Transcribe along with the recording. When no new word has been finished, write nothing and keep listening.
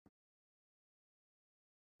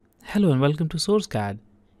Hello and welcome to AutoCAD.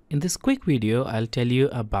 In this quick video, I'll tell you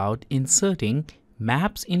about inserting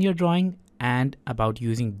maps in your drawing and about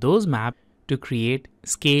using those maps to create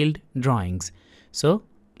scaled drawings. So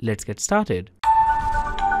let's get started.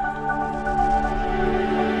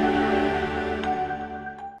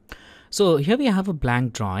 So here we have a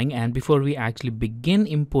blank drawing, and before we actually begin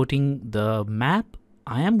importing the map,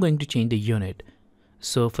 I am going to change the unit.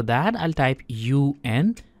 So for that, I'll type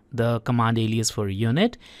UN, the command alias for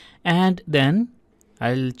unit, and then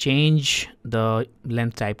I'll change the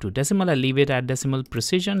length type to decimal. I'll leave it at decimal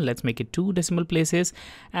precision. Let's make it 2 decimal places,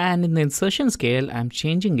 and in the insertion scale I'm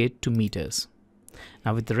changing it to meters.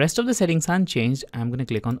 Now with the rest of the settings unchanged, I'm going to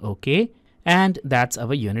click on OK, and that's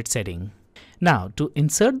our unit setting. Now to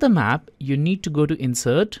insert the map, you need to go to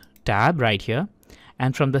Insert tab right here,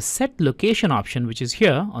 and from the Set Location option, which is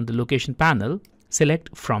here on the location panel,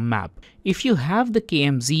 select From Map. If you have the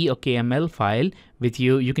KMZ or KML file with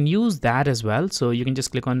you, you can use that as well. So you can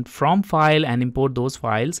just click on From File and import those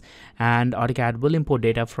files, and AutoCAD will import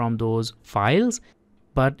data from those files.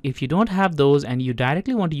 But if you don't have those and you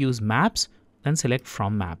directly want to use maps, then select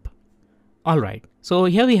From Map. Alright, so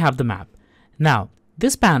here we have the map. Now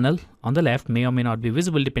this panel on the left may or may not be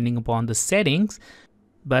visible depending upon the settings,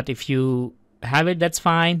 but if you have it, that's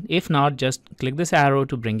fine. If not, just click this arrow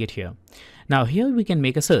to bring it here. Now here we can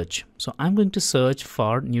make a search. So I'm going to search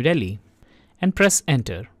for New Delhi and press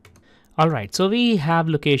enter. Alright, so we have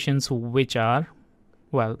locations which are,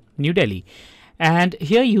 well, New Delhi. And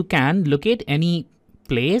here you can locate any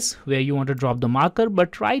place where you want to drop the marker,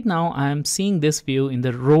 but right now I'm seeing this view in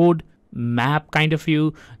the road map kind of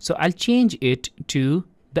view. So I'll change it to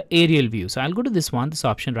the aerial view. So I'll go to this one, this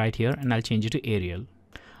option right here, and I'll change it to aerial.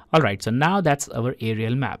 Alright, so now that's our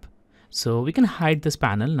aerial map. So we can hide this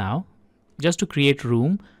panel now just to create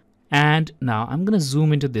room. And now I'm going to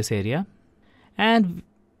zoom into this area. And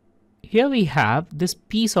here we have this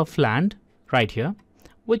piece of land right here,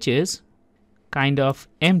 which is kind of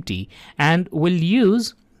empty. And we'll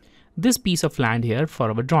use this piece of land here for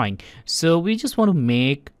our drawing. So we just want to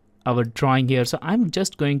make our drawing here. So I'm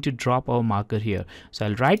just going to drop our marker here. So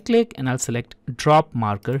I'll right click and I'll select drop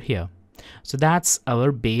marker here. So that's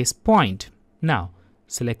our base point. Now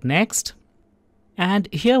select next, and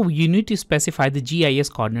here you need to specify the GIS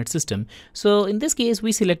coordinate system. So in this case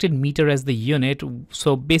we selected meter as the unit.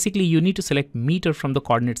 So basically you need to select meter from the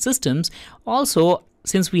coordinate systems. Also,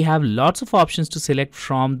 since we have lots of options to select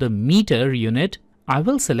from the meter unit, I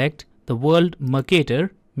will select the world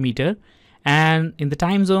Mercator meter, and in the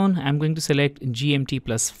time zone I'm going to select GMT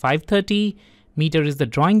plus 530. Meter is the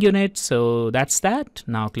drawing unit, so that's that.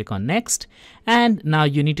 Now click on next, and now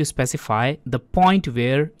you need to specify the point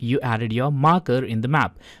where you added your marker in the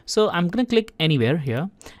map. So I'm going to click anywhere here,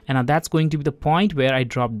 and now that's going to be the point where I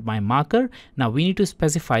dropped my marker. Now we need to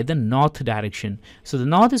specify the north direction. So the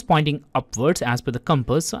north is pointing upwards as per the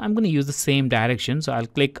compass, so I'm going to use the same direction. So I'll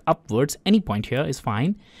click upwards. Any point here is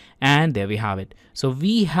fine, and there we have it. So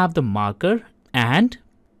we have the marker, and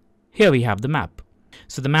here we have the map.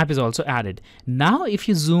 So the map is also added. Now if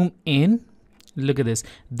you zoom in, look at this,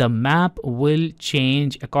 the map will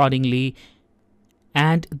change accordingly,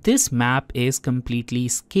 and this map is completely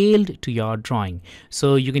scaled to your drawing.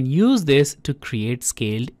 So you can use this to create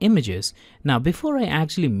scaled images. Now before I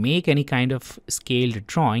actually make any kind of scaled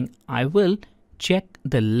drawing, I will check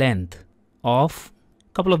the length of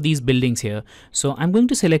a couple of these buildings here. So I'm going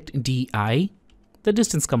to select DI, the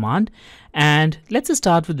distance command, and let's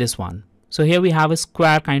start with this one. So here we have a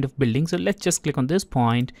square kind of building. So let's just click on this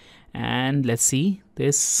point, and let's see,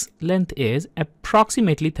 this length is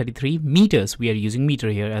approximately 33 meters. We are using meter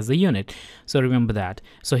here as the unit, so remember that.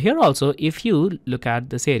 So here also, if you look at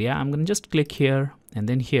this area, I'm going to just click here and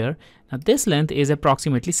then here. Now this length is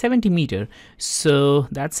approximately 70 meter. So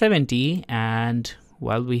that's 70, and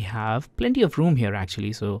well, we have plenty of room here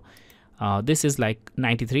actually. So this is like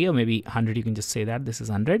 93 or maybe 100. You can just say that this is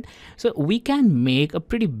 100. So we can make a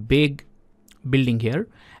pretty big building here,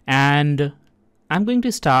 and I'm going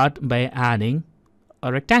to start by adding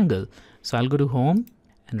a rectangle. So I'll go to home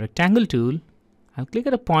and rectangle tool. I'll click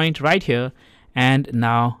at a point right here, and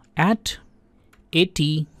now at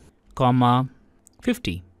 80,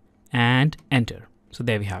 50 and enter. So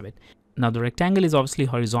there we have it. Now the rectangle is obviously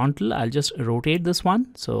horizontal. I'll just rotate this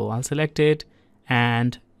one. So I'll select it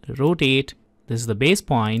and rotate. This is the base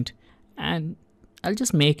point, and I'll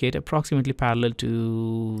just make it approximately parallel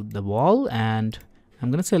to the wall, and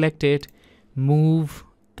I'm going to select it, move,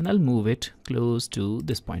 and I'll move it close to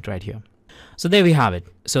this point right here. So there we have it.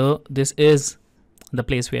 So this is the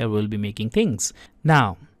place where we'll be making things.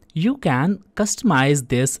 Now you can customize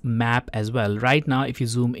this map as well. Right now, if you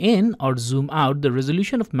zoom in or zoom out, the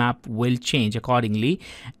resolution of map will change accordingly.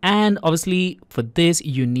 And obviously for this,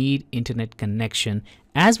 you need internet connection,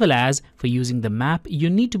 as well as for using the map, you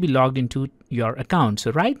need to be logged into your account.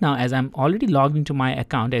 So right now, as I'm already logged into my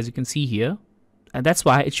account, as you can see here, and that's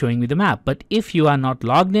why it's showing me the map. But if you are not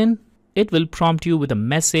logged in, it will prompt you with a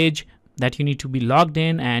message that you need to be logged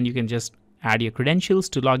in, and you can just add your credentials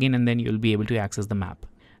to log in, and then you'll be able to access the map.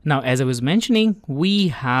 Now, as I was mentioning, we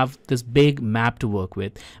have this big map to work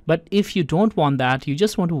with. But if you don't want that, you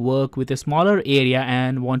just want to work with a smaller area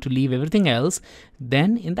and want to leave everything else,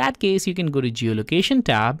 then in that case, you can go to geolocation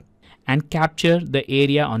tab and capture the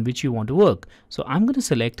area on which you want to work. So I'm going to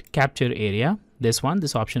select capture area, this one,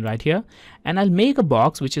 this option right here, and I'll make a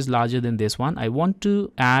box which is larger than this one. I want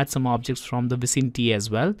to add some objects from the vicinity as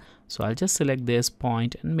well. So I'll just select this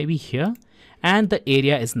point and maybe here, and the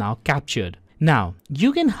area is now captured. Now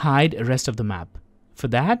you can hide the rest of the map. For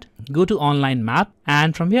that, go to online map,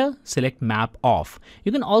 and from here select map off.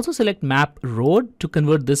 You can also select map road to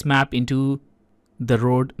convert this map into the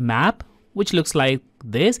road map, which looks like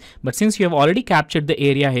this. But since you have already captured the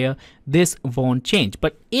area here, this won't change.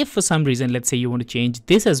 But if for some reason, let's say you want to change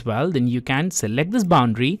this as well, then you can select this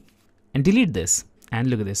boundary and delete this.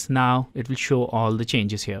 And look at this. Now it will show all the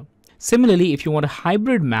changes here. Similarly, if you want a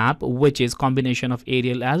hybrid map, which is combination of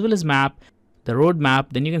aerial as well as map, the road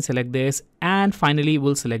map, then you can select this, and finally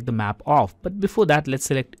we'll select the map off. But before that, let's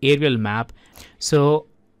select aerial map. So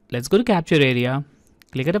let's go to capture area,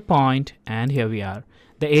 click at a point, and here we are.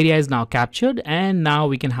 The area is now captured, and now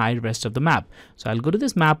we can hide rest of the map. So I'll go to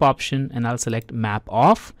this map option and I'll select map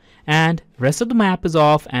off, and rest of the map is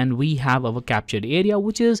off, and we have our captured area,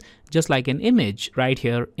 which is just like an image right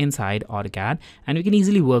here inside AutoCAD, and we can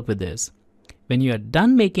easily work with this. When you are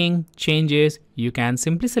done making changes, you can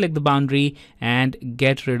simply select the boundary and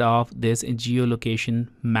get rid of this geolocation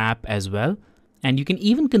map as well. And you can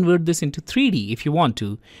even convert this into 3D if you want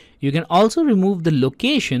to. You can also remove the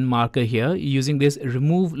location marker here using this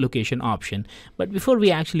remove location option. But before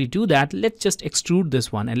we actually do that, let's just extrude this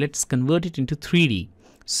one and let's convert it into 3D.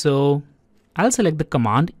 So I'll select the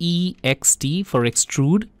command EXT for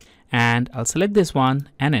extrude, and I'll select this one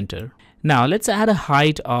and enter. Now let's add a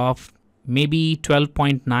height of maybe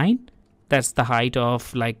 12.9. That's the height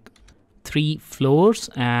of like 3 floors,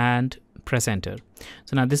 and press enter.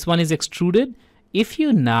 So now this one is extruded. If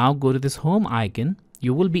you now go to this home icon,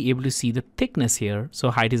 you will be able to see the thickness here.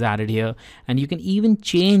 So height is added here, and you can even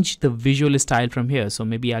change the visual style from here. So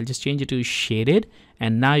maybe I'll just change it to shaded,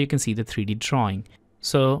 and now you can see the 3D drawing.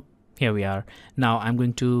 So here we are. Now I'm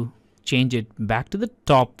going to change it back to the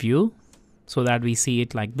top view so that we see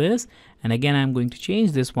it like this. And again, I'm going to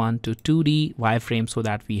change this one to 2D wireframe so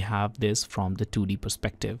that we have this from the 2D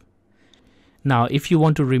perspective. Now, if you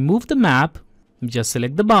want to remove the map, just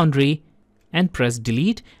select the boundary and press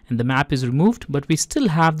delete, and the map is removed, but we still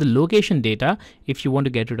have the location data. If you want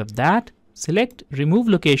to get rid of that, select remove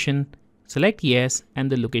location, select yes,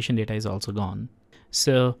 and the location data is also gone.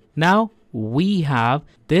 So now we have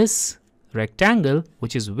this rectangle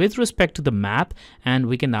which is with respect to the map, and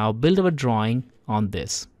we can now build our drawing on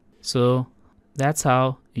this. So that's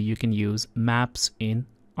how you can use maps in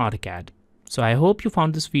AutoCAD. So I hope you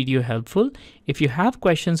found this video helpful. If you have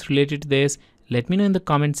questions related to this, let me know in the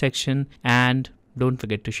comment section, and don't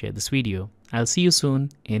forget to share this video. I'll see you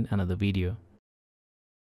soon in another video.